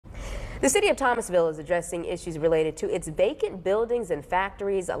The city of Thomasville is addressing issues related to its vacant buildings and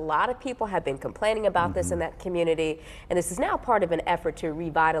factories. A lot of people have been complaining about this in that community, and this is now part of an effort to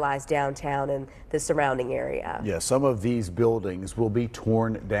revitalize downtown and the surrounding area. Yeah, some of these buildings will be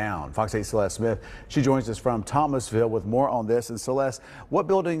torn down. Fox 8 Celeste Smith, she joins us from Thomasville with more on this. And Celeste, what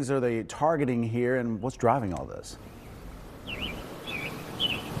buildings are they targeting here and what's driving all this?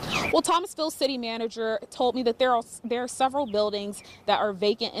 Well, Thomasville city manager told me that there are several buildings that are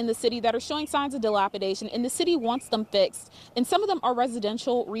vacant in the city that are showing signs of dilapidation, and the city wants them fixed. And some of them are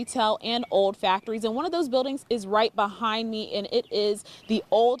residential, retail, and old factories. And one of those buildings is right behind me, and it is the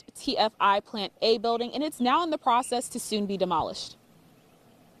old TFI Plant A building, and it's now in the process to soon be demolished.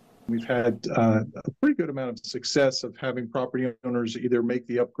 We've had a pretty good amount of success of having property owners either make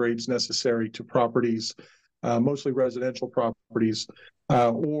the upgrades necessary to properties, mostly residential properties,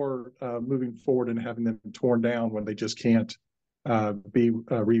 or moving forward and having them torn down when they just can't be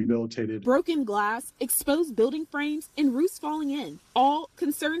rehabilitated. Broken glass, exposed building frames, and roofs falling in. All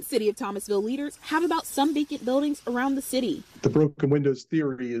concerned City of Thomasville leaders have about some vacant buildings around the city. The broken windows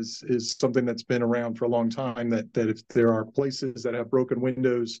theory is something that's been around for a long time, that if there are places that have broken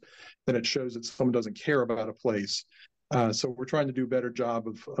windows, then it shows that someone doesn't care about a place. So we're trying to do a better job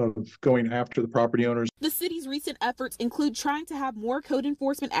of going after the property owners. The city's recent efforts include trying to have more code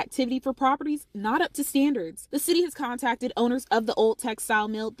enforcement activity for properties not up to standards. The city has contacted owners of the old textile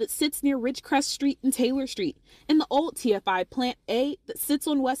mill that sits near Ridgecrest Street and Taylor Street, and the old TFI Plant A that sits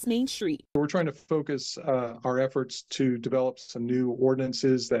on West Main Street. We're trying to focus our efforts to develop some new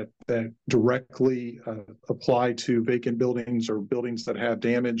ordinances that directly apply to vacant buildings or buildings that have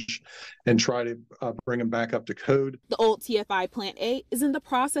damage, and try to bring them back up to code. The old TFI Plant A is in the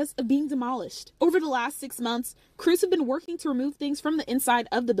process of being demolished. Over the last 6 months, crews have been working to remove things from the inside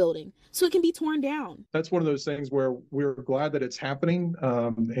of the building so it can be torn down. That's one of those things where we're glad that it's happening,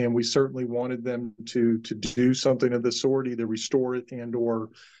 and we certainly wanted them to do something of the sort, either restore it and or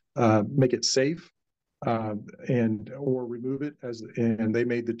make it safe. Or remove it, and they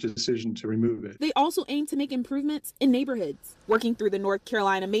made the decision to remove it. They also aim to make improvements in neighborhoods. Working through the North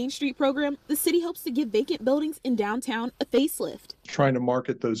Carolina Main Street program, the city hopes to give vacant buildings in downtown a facelift. Trying to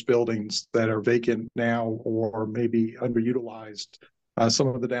market those buildings that are vacant now or maybe underutilized. Some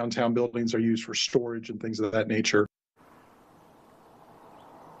of the downtown buildings are used for storage and things of that nature.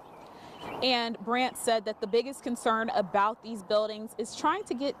 And Brandt said that the biggest concern about these buildings is trying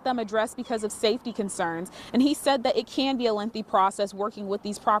to get them addressed because of safety concerns. And he said that it can be a lengthy process working with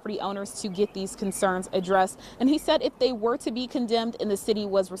these property owners to get these concerns addressed. And he said if they were to be condemned and the city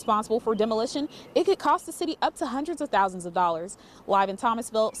was responsible for demolition, it could cost the city up to hundreds of thousands of dollars. Live in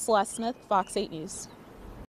Thomasville, Celeste Smith, Fox 8 News.